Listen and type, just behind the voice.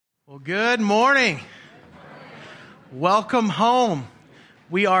Well, good morning. Welcome home.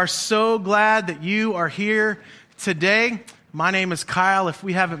 We are so glad that you are here today. My name is Kyle, if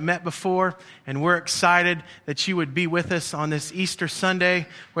we haven't met before, and we're excited that you would be with us on this Easter Sunday.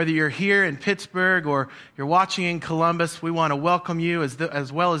 Whether you're here in Pittsburgh or you're watching in Columbus, we want to welcome you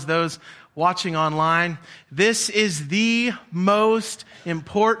as well as those watching online. This is the most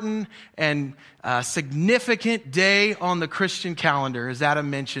important and significant day on the Christian calendar, as Adam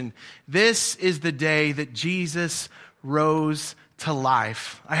mentioned. This is the day that Jesus rose to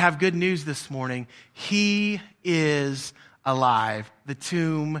life. I have good news this morning. He is alive. The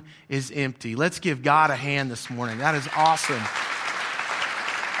tomb is empty. Let's give God a hand this morning. That is awesome.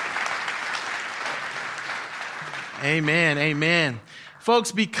 Amen. Amen.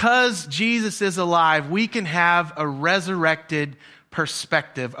 Folks, because Jesus is alive, we can have a resurrected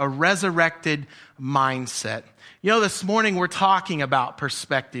perspective, a resurrected mindset. You know, this morning we're talking about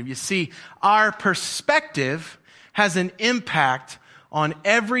perspective. You see, our perspective has an impact on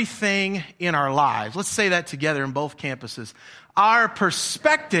everything in our lives. Let's say that together in both campuses. Our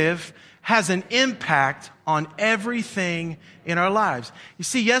perspective has an impact on everything in our lives. You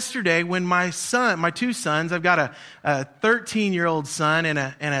see, yesterday when my two sons, I've got a 13-year-old son and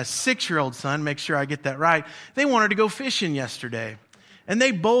a 6-year-old son, make sure I get that right, they wanted to go fishing yesterday. And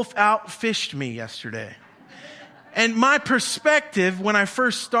they both outfished me yesterday. And my perspective when I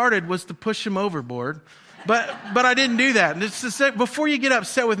first started was to push them overboard. But I didn't do that. And it's to say, before you get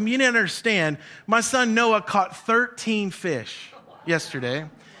upset with me, you need to understand, my son Noah caught 13 fish yesterday.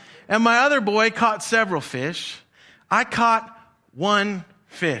 And my other boy caught several fish. I caught one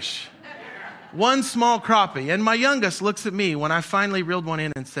fish. One small crappie. And my youngest looks at me when I finally reeled one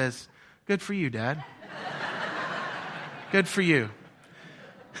in and says, "Good for you, Dad. Good for you."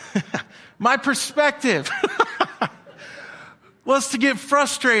 My perspective was to get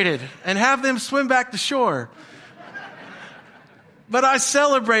frustrated and have them swim back to shore. But I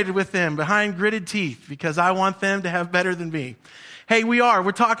celebrated with them behind gritted teeth because I want them to have better than me. Hey,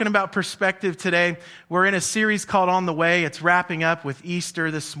 we're talking about perspective today. We're in a series called On the Way. It's wrapping up with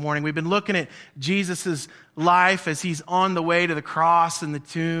Easter this morning. We've been looking at Jesus' life as he's on the way to the cross and the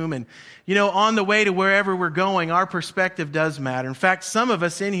tomb. And, you know, on the way to wherever we're going, our perspective does matter. In fact, some of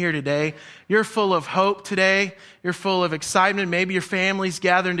us in here today, you're full of hope today. You're full of excitement. Maybe your family's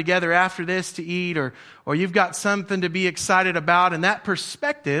gathering together after this to eat, or you've got something to be excited about. And that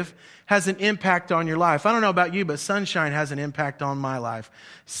perspective has an impact on your life. I don't know about you, but sunshine has an impact on my life.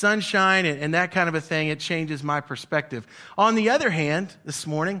 Sunshine and that kind of a thing, it changes my perspective. On the other hand, this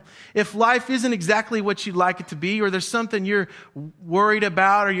morning, if life isn't exactly what you'd like it to be, or there's something you're worried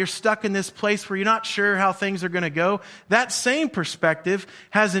about, or you're stuck in this place where you're not sure how things are going to go, that same perspective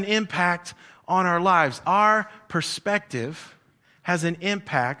has an impact on our lives. Our perspective has an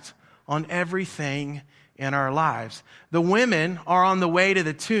impact on everything in our lives. The women are on the way to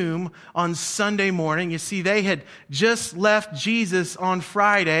the tomb on Sunday morning. You see, they had just left Jesus on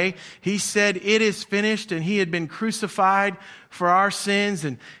Friday. He said, "It is finished," and he had been crucified for our sins.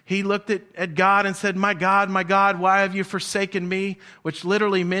 And he looked at God and said, my God, why have you forsaken me?" Which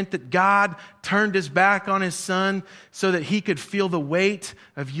literally meant that God turned his back on his son so that he could feel the weight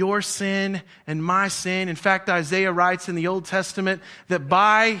of your sin and my sin. In fact, Isaiah writes in the Old Testament that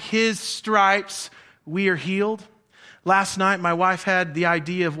by his stripes we are healed. Last night, my wife had the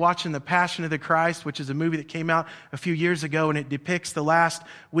idea of watching The Passion of the Christ, which is a movie that came out a few years ago, and it depicts the last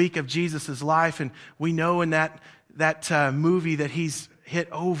week of Jesus' life. And we know in that movie that he's hit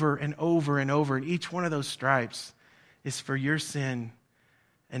over and over and over. And each one of those stripes is for your sin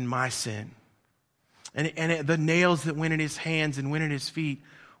and my sin. And the nails that went in his hands and went in his feet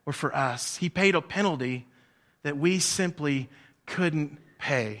were for us. He paid a penalty that we simply couldn't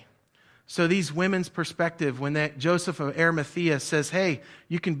pay. So these women's perspective, when Joseph of Arimathea says, "Hey,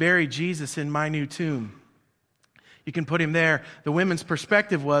 you can bury Jesus in my new tomb. You can put him there." The women's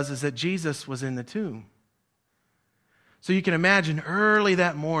perspective is that Jesus was in the tomb. So you can imagine early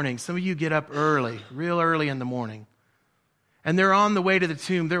that morning, some of you get up early, real early in the morning, and they're on the way to the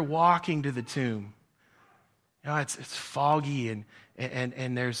tomb. They're walking to the tomb. You know, it's foggy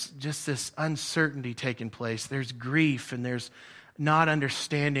and there's just this uncertainty taking place. There's grief and there's not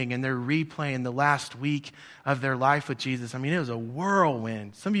understanding, and they're replaying the last week of their life with Jesus. I mean, it was a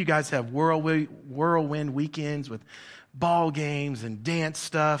whirlwind. Some of you guys have whirlwind weekends with ball games and dance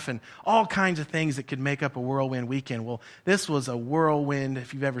stuff and all kinds of things that could make up a whirlwind weekend. Well, this was a whirlwind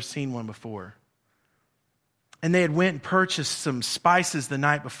if you've ever seen one before. And they had went and purchased some spices the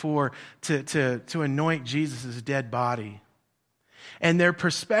night before to anoint Jesus' dead body. And their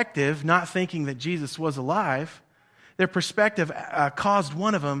perspective, not thinking that Jesus was alive, their perspective caused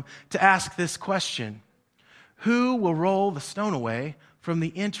one of them to ask this question: who will roll the stone away from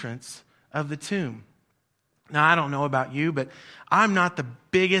the entrance of the tomb? Now, I don't know about you, but I'm not the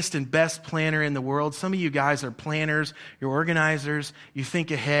biggest and best planner in the world. Some of you guys are planners, you're organizers, you think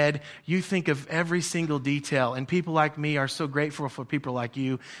ahead, you think of every single detail. And people like me are so grateful for people like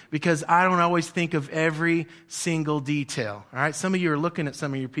you, because I don't always think of every single detail. All right, some of you are looking at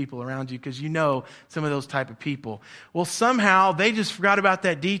some of your people around you because you know some of those type of people. Well, somehow they just forgot about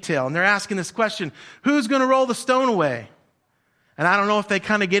that detail, and they're asking this question: who's going to roll the stone away? And I don't know if they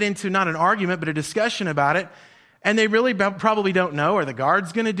kind of get into not an argument, but a discussion about it. And they really probably don't know. Are the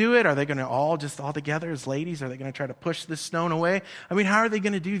guards going to do it? Are they going to all together as ladies? Are they going to try to push this stone away? I mean, how are they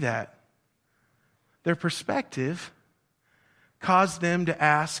going to do that? Their perspective caused them to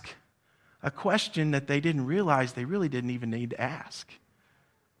ask a question that they didn't realize they really didn't even need to ask.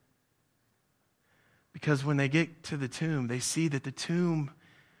 Because when they get to the tomb, they see that the tomb,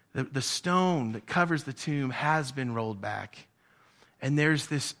 the stone that covers the tomb has been rolled back. And there's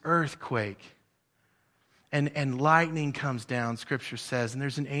this earthquake. And lightning comes down, Scripture says, and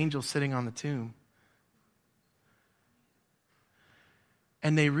there's an angel sitting on the tomb.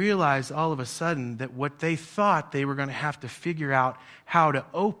 And they realize all of a sudden that what they thought they were going to have to figure out how to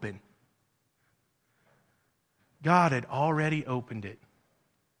open, God had already opened it.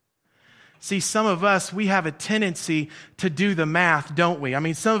 See, some of us, we have a tendency to do the math, don't we? I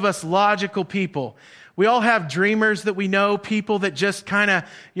mean, some of us logical people, we all have dreamers that we know, people that just kind of,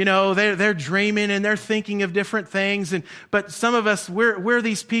 they're dreaming and they're thinking of different things. But some of us, we're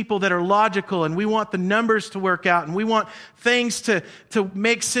these people that are logical, and we want the numbers to work out, and we want things to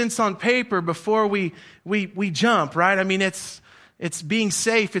make sense on paper before we jump, right? I mean, it's being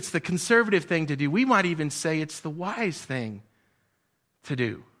safe. It's the conservative thing to do. We might even say it's the wise thing to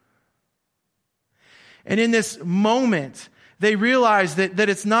do. And in this moment, they realize that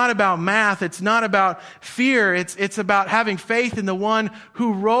it's not about math. It's not about fear. It's about having faith in the one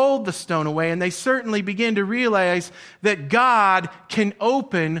who rolled the stone away. And they certainly begin to realize that God can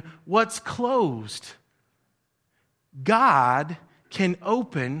open what's closed. God can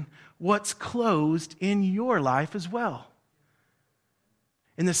open what's closed in your life as well.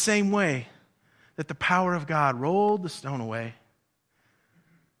 In the same way that the power of God rolled the stone away,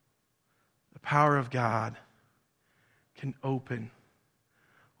 the power of God can open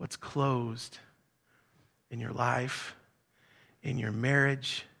what's closed in your life, in your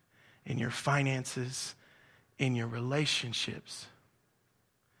marriage, in your finances, in your relationships.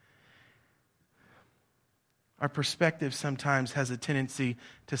 Our perspective sometimes has a tendency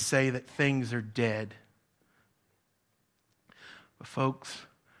to say that things are dead. But folks,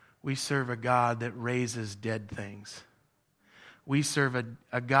 we serve a God that raises dead things. We serve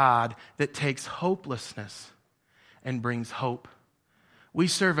a God that takes hopelessness and brings hope. We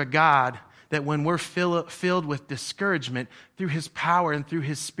serve a God that when we're filled with discouragement, through His power and through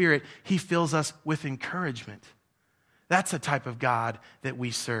His Spirit, He fills us with encouragement. That's the type of God that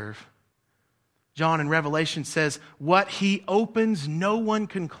we serve. John in Revelation says, what He opens, no one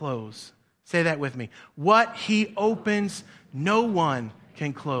can close. Say that with me. What He opens, no one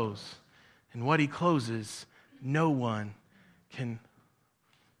can close. And what He closes, no one can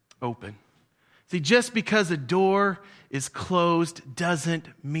open. See, just because a door is closed doesn't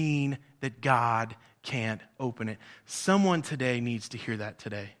mean that God can't open it. Someone today needs to hear that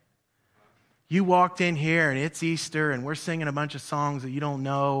today. You walked in here and it's Easter and we're singing a bunch of songs that you don't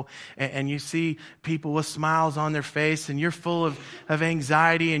know, and you see people with smiles on their face, and you're full of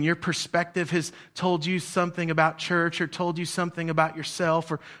anxiety, and your perspective has told you something about church, or told you something about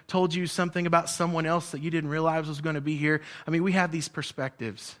yourself, or told you something about someone else that you didn't realize was going to be here. I mean, we have these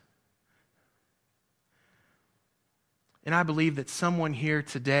perspectives. And I believe that someone here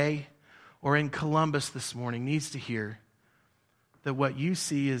today or in Columbus this morning needs to hear that what you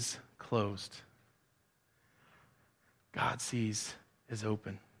see is closed, God sees is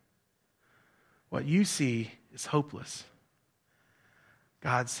open. What you see is hopeless,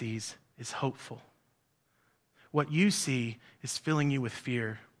 God sees is hopeful. What you see is filling you with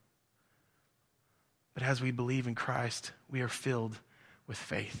fear. But as we believe in Christ, we are filled with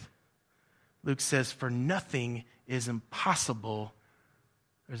faith. Luke says, for nothing is impossible.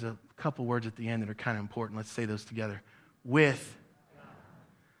 There's a couple words at the end that are kind of important. Let's say those together. With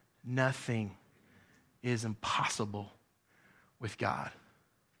nothing is impossible with God.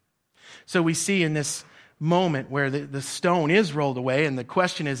 So we see in this moment where the stone is rolled away and the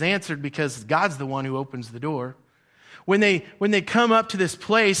question is answered because God's the one who opens the door. When they come up to this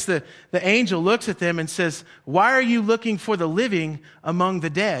place, the angel looks at them and says, why are you looking for the living among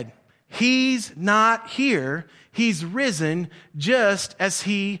the dead? He's not here. He's risen just as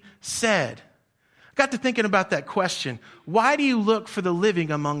he said. I got to thinking about that question. Why do you look for the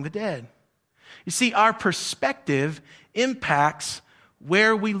living among the dead? You see, our perspective impacts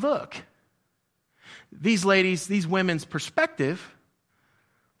where we look. These ladies, these women's perspective,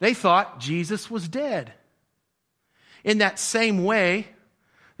 they thought Jesus was dead. In that same way,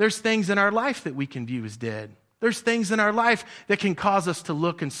 there's things in our life that we can view as dead. There's things in our life that can cause us to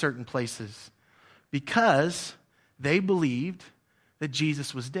look in certain places. Because they believed that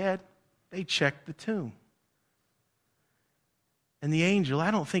Jesus was dead, they checked the tomb. And the angel,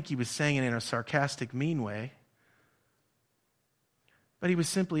 I don't think he was saying it in a sarcastic, mean way, but he was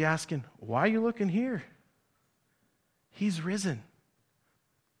simply asking, why are you looking here? He's risen.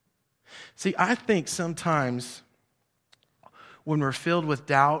 See, I think sometimes when we're filled with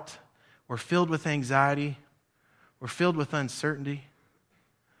doubt, we're filled with anxiety, we're filled with uncertainty,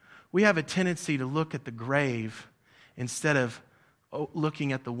 we have a tendency to look at the grave instead of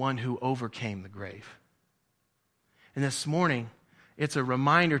looking at the one who overcame the grave. And this morning, it's a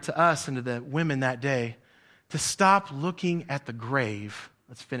reminder to us and to the women that day to stop looking at the grave.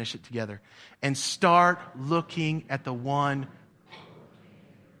 Let's finish it together. And start looking at the one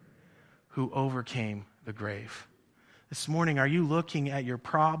who overcame the grave. This morning, are you looking at your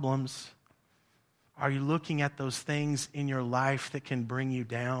problems? Are you looking at those things in your life that can bring you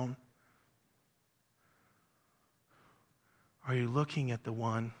down? Are you looking at the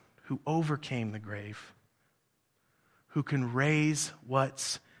one who overcame the grave, who can raise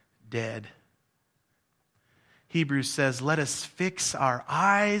what's dead? Hebrews says, let us fix our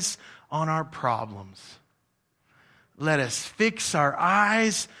eyes on our problems. Let us fix our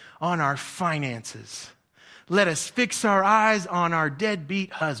eyes on our finances. Let us fix our eyes on our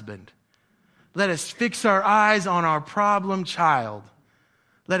deadbeat husband. Let us fix our eyes on our problem child.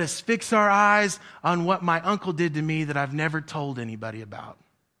 Let us fix our eyes on what my uncle did to me that I've never told anybody about.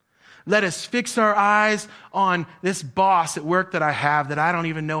 Let us fix our eyes on this boss at work that I have that I don't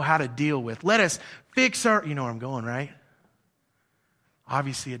even know how to deal with. Let us fix our, you know where I'm going, right?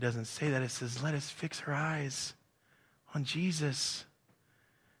 Obviously it doesn't say that. It says, let us fix our eyes on Jesus,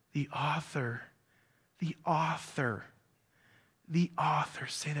 the author. The author. The author.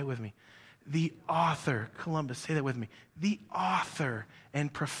 Say that with me. The author. Columbus, say that with me. The author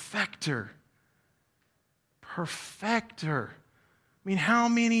and perfecter. Perfecter. I mean, how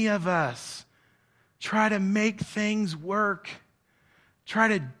many of us try to make things work? Try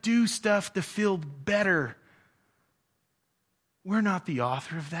to do stuff to feel better? We're not the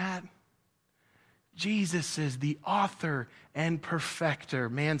author of that. Jesus is the author and perfecter.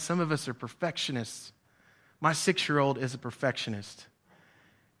 Man, some of us are perfectionists. My 6-year-old is a perfectionist.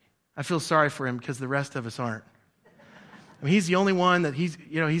 I feel sorry for him because the rest of us aren't. I mean, he's the only one that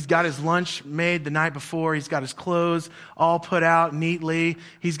he's got his lunch made the night before. He's got his clothes all put out neatly.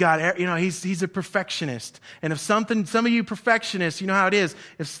 He's got, he's a perfectionist. And if some of you perfectionists, you know how it is.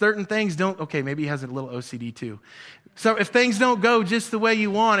 If certain things don't, okay, maybe he has a little OCD too. So if things don't go just the way you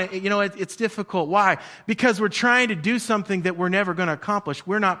want it, it's difficult. Why? Because we're trying to do something that we're never going to accomplish.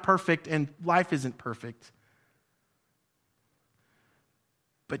 We're not perfect and life isn't perfect.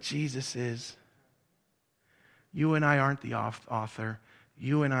 But Jesus is. You and I aren't the author.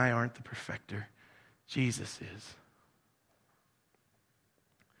 You and I aren't the perfecter. Jesus is.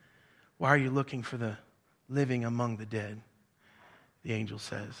 Why are you looking for the living among the dead? The angel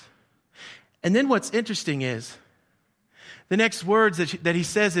says. And then what's interesting is, the next words that he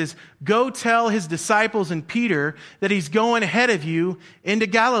says is, go tell his disciples and Peter that he's going ahead of you into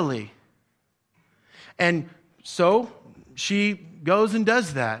Galilee. And so she goes and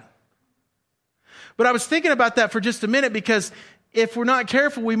does that. But I was thinking about that for just a minute because if we're not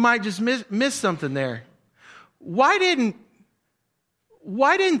careful, we might just miss something there. Why didn't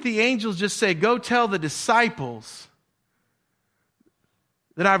the angels just say, go tell the disciples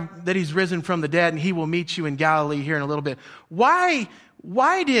that he's risen from the dead and he will meet you in Galilee here in a little bit? Why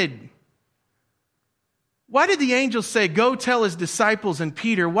did the angels say, go tell his disciples and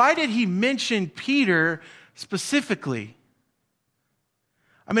Peter? Why did he mention Peter specifically?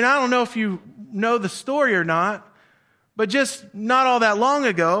 I mean, I don't know if you know the story or not, but just not all that long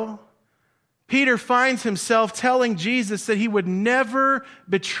ago, Peter finds himself telling Jesus that he would never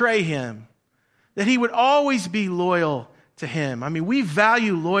betray him, that he would always be loyal to him. I mean, we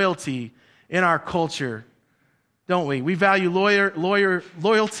value loyalty in our culture, don't we? We value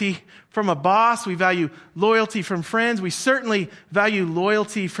loyalty from a boss. We value loyalty from friends. We certainly value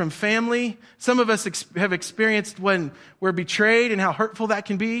loyalty from family. Some of us have experienced when we're betrayed and how hurtful that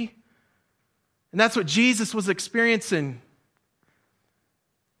can be. And that's what Jesus was experiencing.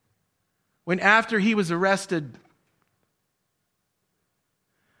 when after he was arrested,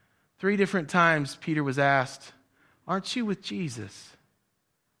 3 different times Peter was asked, "Aren't you with Jesus?"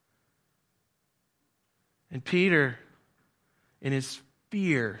 And Peter, in his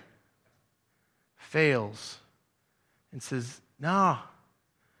fear, fails and says, "No,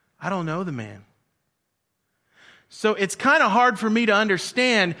 I don't know the man." So it's kind of hard for me to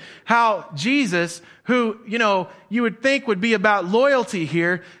understand how Jesus, who, you would think would be about loyalty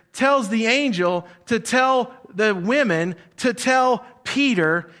here, tells the angel to tell the women, to tell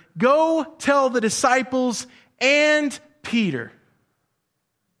Peter, "Go tell the disciples and Peter."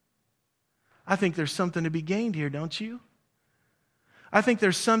 I think there's something to be gained here, don't you? I think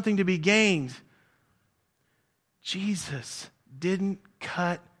there's something to be gained. Jesus didn't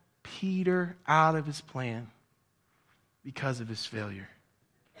cut Peter out of his plan because of his failure.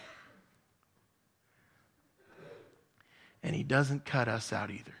 And he doesn't cut us out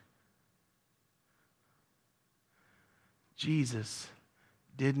either. Jesus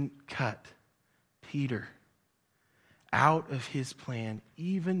didn't cut Peter out of his plan,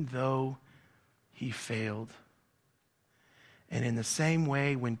 even though he failed. And in the same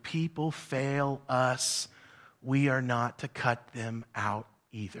way, when people fail us, we are not to cut them out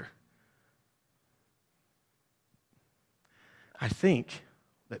either. I think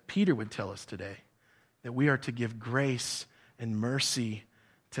that Peter would tell us today that we are to give grace and mercy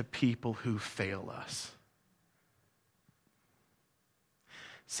to people who fail us.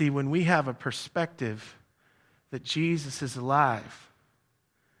 See, when we have a perspective that Jesus is alive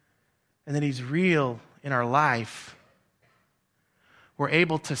and that he's real in our life, we're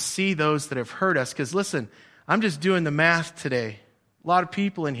able to see those that have hurt us. Because listen, I'm just doing the math today. A lot of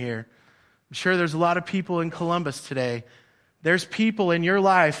people in here. I'm sure there's a lot of people in Columbus today. There's people in your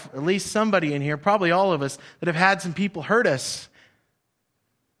life, at least somebody in here, probably all of us, that have had some people hurt us.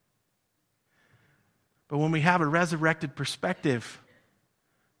 But when we have a resurrected perspective,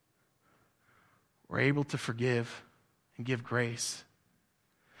 we're able to forgive and give grace.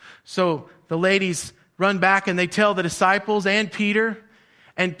 So the ladies run back and they tell the disciples and Peter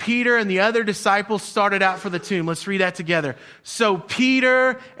and the other disciples started out for the tomb. Let's read that together. So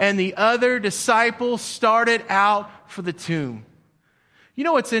Peter and the other disciples started out for the tomb. You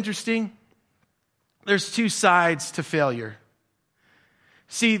know what's interesting? There's 2 sides to failure.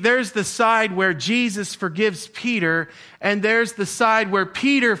 See, there's the side where Jesus forgives Peter, and there's the side where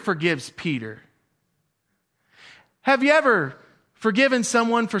Peter forgives Peter. Have you ever forgiven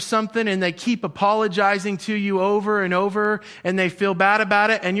someone for something and they keep apologizing to you over and over and they feel bad about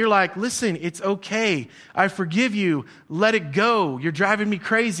it and you're like, "Listen, it's okay. I forgive you. Let it go. You're driving me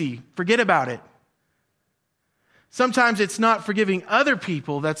crazy. Forget about it." Sometimes it's not forgiving other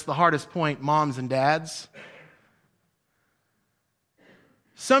people that's the hardest point, moms and dads.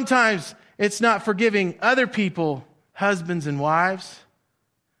 Sometimes it's not forgiving other people, husbands and wives.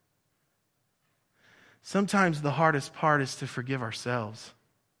 Sometimes the hardest part is to forgive ourselves.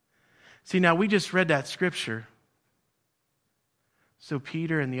 See, now we just read that scripture. So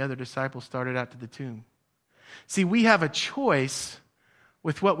Peter and the other disciples started out to the tomb. See, we have a choice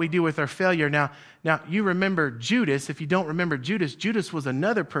with what we do with our failure. Now you remember Judas. If you don't remember Judas, Judas was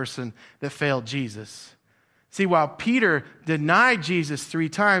another person that failed Jesus. See, while Peter denied Jesus 3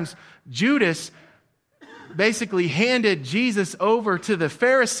 times, Judas basically handed Jesus over to the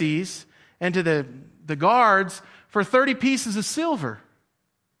Pharisees and to the guards for 30 pieces of silver.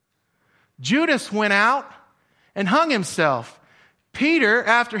 Judas went out and hung himself. Peter,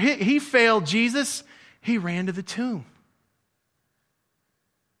 after he failed Jesus, he ran to the tomb.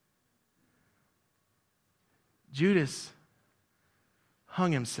 Judas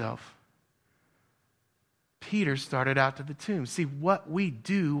hung himself. Peter started out to the tomb. See, what we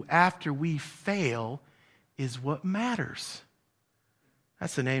do after we fail is what matters.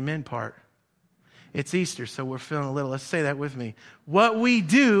 That's an amen part. It's Easter, so we're feeling a little. Let's say that with me. What we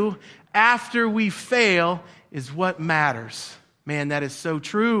do after we fail is what matters. Man, that is so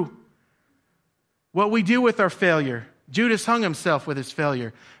true. What we do with our failure. Judas hung himself with his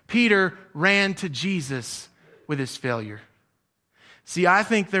failure. Peter ran to Jesus with his failure. See, I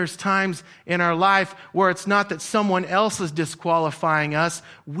think there's times in our life where it's not that someone else is disqualifying us.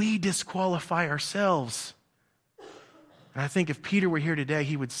 We disqualify ourselves. And I think if Peter were here today,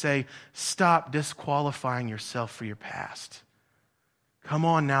 he would say, "Stop disqualifying yourself for your past. Come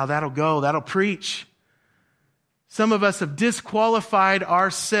on now, that'll go, that'll preach." Some of us have disqualified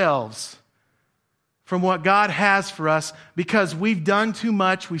ourselves from what God has for us because we've done too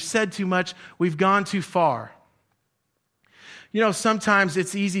much, we've said too much, we've gone too far. You know, sometimes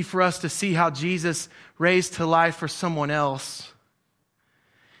it's easy for us to see how Jesus raised to life for someone else.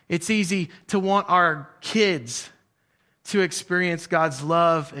 It's easy to want our kids to experience God's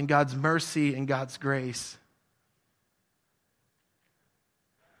love and God's mercy and God's grace.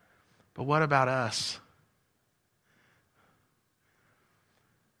 But what about us?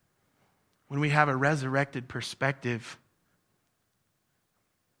 When we have a resurrected perspective,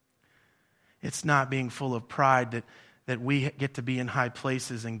 it's not being full of pride that we get to be in high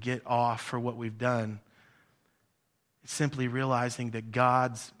places and get off for what we've done. It's simply realizing that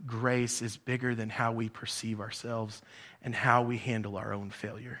God's grace is bigger than how we perceive ourselves and how we handle our own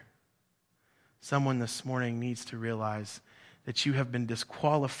failure. Someone this morning needs to realize that you have been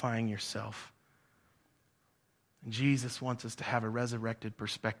disqualifying yourself. And Jesus wants us to have a resurrected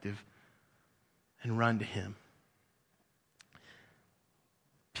perspective and run to him.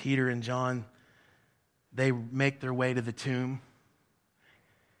 Peter and John, they make their way to the tomb.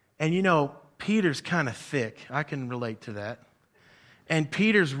 And you know, Peter's kind of thick. I can relate to that. And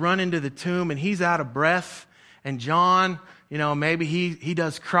Peter's running to the tomb and he's out of breath. And John, you know, maybe he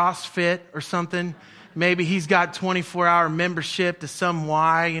does CrossFit or something. Maybe he's got 24-hour membership to some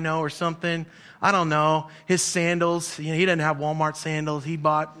Y, you know, or something. I don't know. His sandals, you know, he doesn't have Walmart sandals. He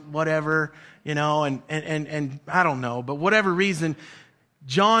bought whatever, you know, and I don't know. But whatever reason,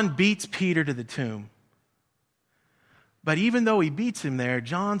 John beats Peter to the tomb. But even though he beats him there,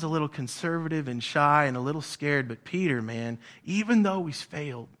 John's a little conservative and shy and a little scared. But Peter, man, even though he's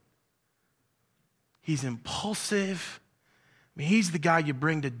failed, he's impulsive. I mean, he's the guy you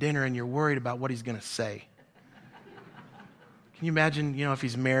bring to dinner and you're worried about what he's going to say. Can you imagine, you know, if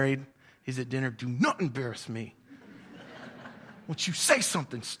he's married, he's at dinner, do not embarrass me. Won't you say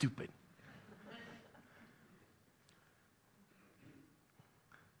something stupid?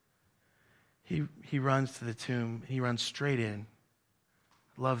 He runs to the tomb. He runs straight in.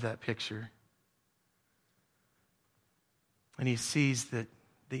 Love that picture. And he sees that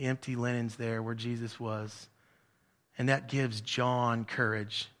the empty linen's there where Jesus was. And that gives John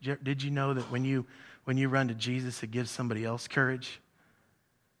courage. Did you know that when you run to Jesus, it gives somebody else courage?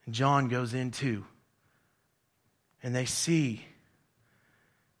 And John goes in too. And they see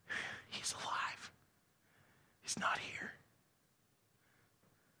he's alive. He's not here.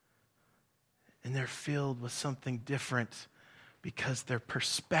 And they're filled with something different because their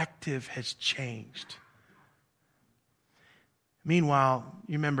perspective has changed. Meanwhile,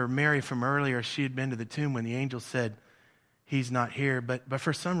 you remember Mary from earlier, she had been to the tomb when the angel said, he's not here. But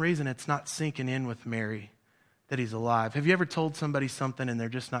for some reason, it's not sinking in with Mary that he's alive. Have you ever told somebody something and they're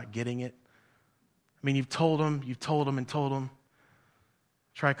just not getting it? I mean, you've told them and told them.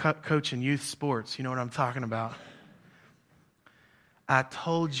 Try coaching youth sports. You know what I'm talking about. I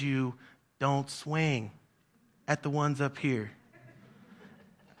told you, don't swing at the ones up here.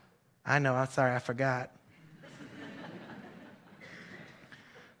 I know, I'm sorry, I forgot.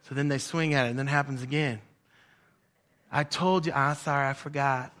 So then they swing at it, and then it happens again. I told you, I'm sorry, I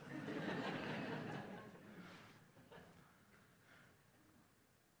forgot.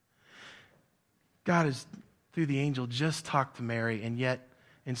 God has, through the angel, just talked to Mary, and yet,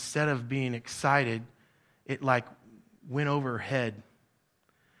 instead of being excited, it like went over her head.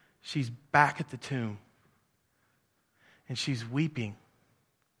 She's back at the tomb, and she's weeping.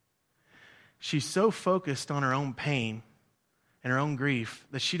 She's so focused on her own pain and her own grief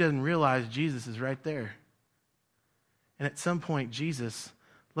that she doesn't realize Jesus is right there. And at some point, Jesus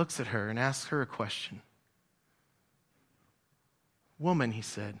looks at her and asks her a question. Woman, he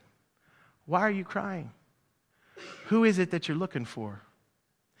said, why are you crying? Who is it that you're looking for?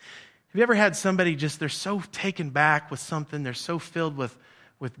 Have you ever had somebody they're so taken back with something, they're so filled with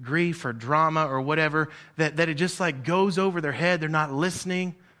grief or drama or whatever, that it just like goes over their head, they're not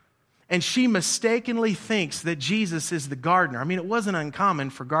listening. And she mistakenly thinks that Jesus is the gardener. I mean, it wasn't uncommon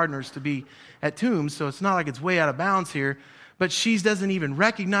for gardeners to be at tombs, so it's not like it's way out of bounds here, but she doesn't even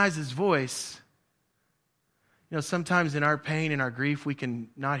recognize his voice. You know, sometimes in our pain and our grief, we can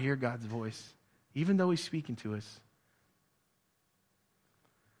not hear God's voice, even though he's speaking to us.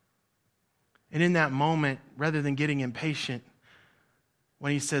 And in that moment, rather than getting impatient,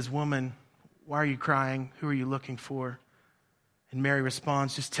 when he says, woman, why are you crying? Who are you looking for? And Mary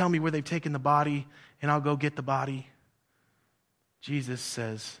responds, just tell me where they've taken the body and I'll go get the body. Jesus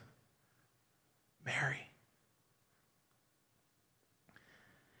says, Mary.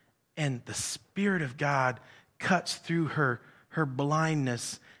 And the Spirit of God cuts through her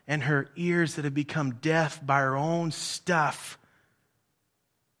blindness and her ears that have become deaf by her own stuff.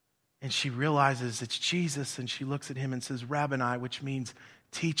 And she realizes it's Jesus, and she looks at him and says, Rabboni, which means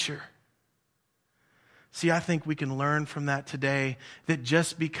teacher. See, I think we can learn from that today that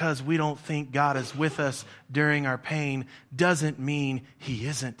just because we don't think God is with us during our pain doesn't mean He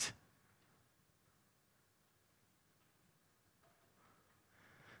isn't.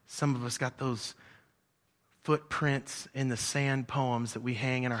 Some of us got those footprints in the sand poems that we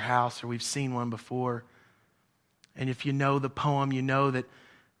hang in our house, or we've seen one before. And if you know the poem, you know that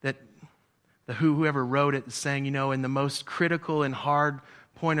whoever wrote it is saying, in the most critical and hard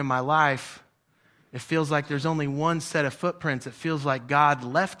point of my life, it feels like there's only one set of footprints. It feels like God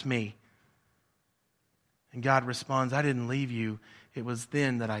left me. And God responds, I didn't leave you. It was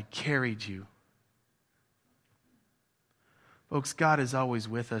then that I carried you. Folks, God is always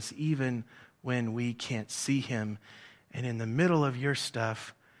with us, even when we can't see Him. And in the middle of your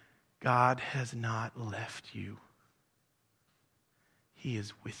stuff, God has not left you. He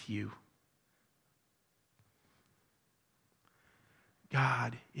is with you.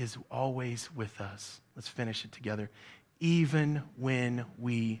 God is always with us. Let's finish it together. Even when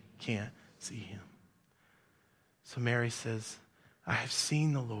we can't see Him. So Mary says, I have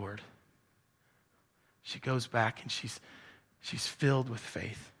seen the Lord. She goes back and she's filled with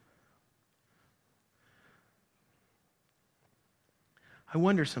faith. I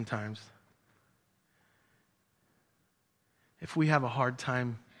wonder sometimes if we have a hard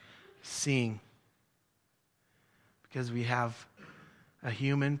time seeing because we have a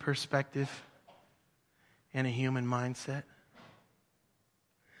human perspective and a human mindset.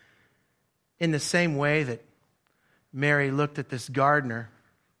 In the same way that Mary looked at this gardener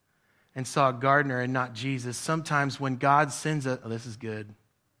and saw a gardener and not Jesus, sometimes when God sends us, this is good.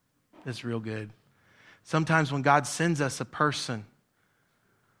 This is real good. Sometimes when God sends us a person,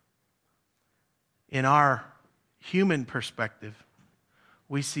 in our human perspective,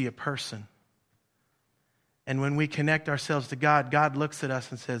 we see a person. And when we connect ourselves to God, God looks at us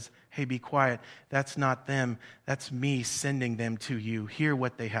and says, hey, be quiet. That's not them. That's me sending them to you. Hear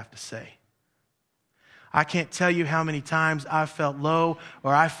what they have to say. I can't tell you how many times I felt low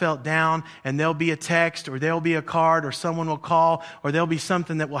or I felt down, and there'll be a text or there'll be a card or someone will call or there'll be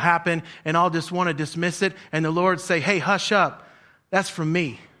something that will happen, and I'll just want to dismiss it. And the Lord say, hey, hush up. That's from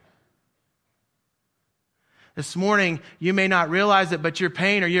me. This morning, you may not realize it, but your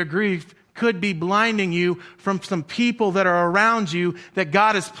pain or your grief could be blinding you from some people that are around you that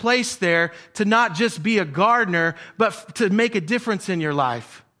God has placed there to not just be a gardener, but to make a difference in your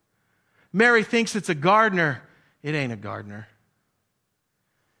life. Mary thinks it's a gardener. It ain't a gardener.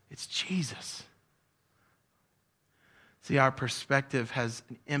 It's Jesus. See, our perspective has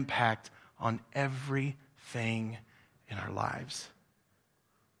an impact on everything in our lives.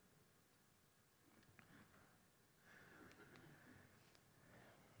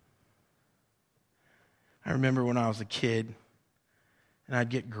 I remember when I was a kid and I'd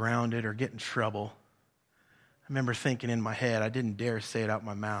get grounded or get in trouble. I remember thinking in my head, I didn't dare say it out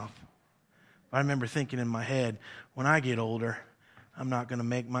my mouth, but I remember thinking in my head, when I get older, I'm not going to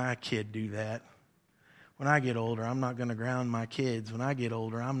make my kid do that. When I get older, I'm not going to ground my kids. When I get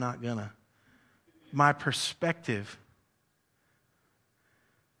older, I'm not going to. My perspective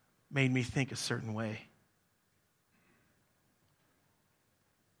made me think a certain way.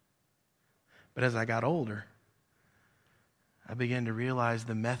 But as I got older, I began to realize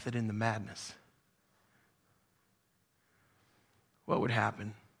the method in the madness. What would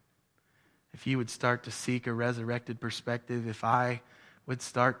happen if you would start to seek a resurrected perspective, if I would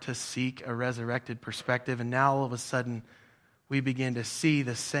start to seek a resurrected perspective, and now all of a sudden we begin to see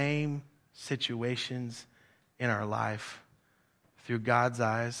the same situations in our life through God's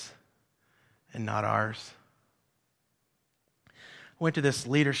eyes and not ours? Went to this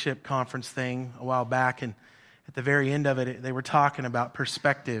leadership conference thing a while back, and at the very end of it, they were talking about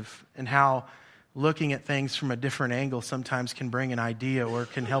perspective and how looking at things from a different angle sometimes can bring an idea or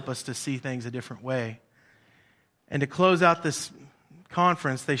can help us to see things a different way. And to close out this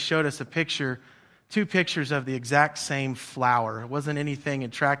conference, they showed us a picture, 2 pictures of the exact same flower. It wasn't anything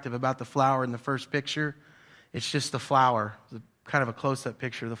attractive about the flower in the first picture. It's just the flower. It's kind of a close-up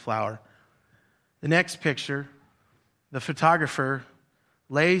picture of the flower. The next picture, the photographer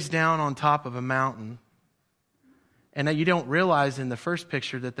lays down on top of a mountain, and you don't realize in the first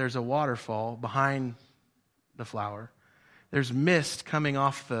picture that there's a waterfall behind the flower. There's mist coming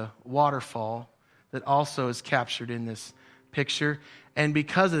off the waterfall that also is captured in this picture. And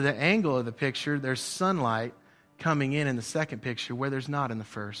because of the angle of the picture, there's sunlight coming in the second picture where there's not in the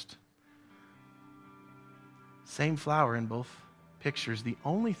first. Same flower in both pictures. The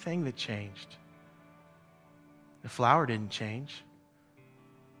only thing that changed, the flower didn't change.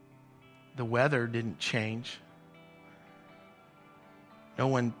 The weather didn't change. No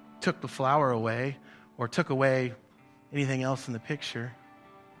one took the flower away or took away anything else in the picture.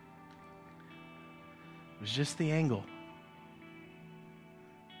 It was just the angle.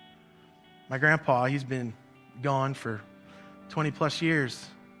 My grandpa, he's been gone for 20 plus years.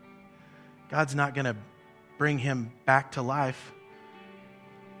 God's not going to bring him back to life.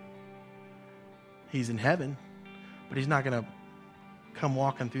 He's in heaven, but he's not going to come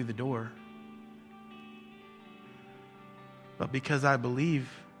walking through the door. But because I believe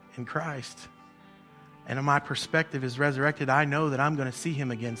in Christ and my perspective is resurrected, I know that I'm going to see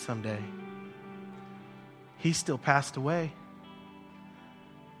him again someday. He still passed away.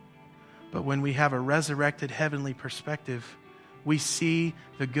 But when we have a resurrected heavenly perspective, we see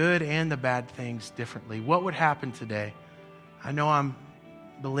the good and the bad things differently. What would happen today? I know I'm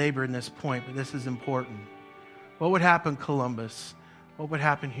belaboring this point, but this is important. What would happen, Columbus? What would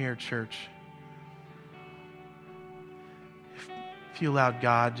happen here, church? If you allowed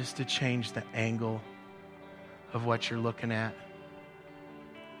God just to change the angle of what you're looking at.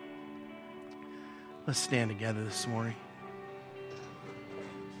 Let's stand together this morning.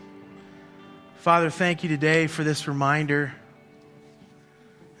 Father, thank you today for this reminder.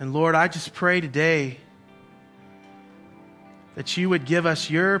 And Lord, I just pray today that you would give us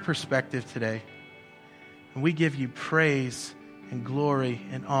your perspective today. And we give you praise and glory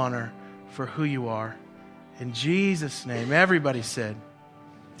and honor for who you are. In Jesus' name, everybody said,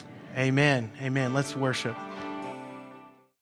 amen. Amen. Let's worship.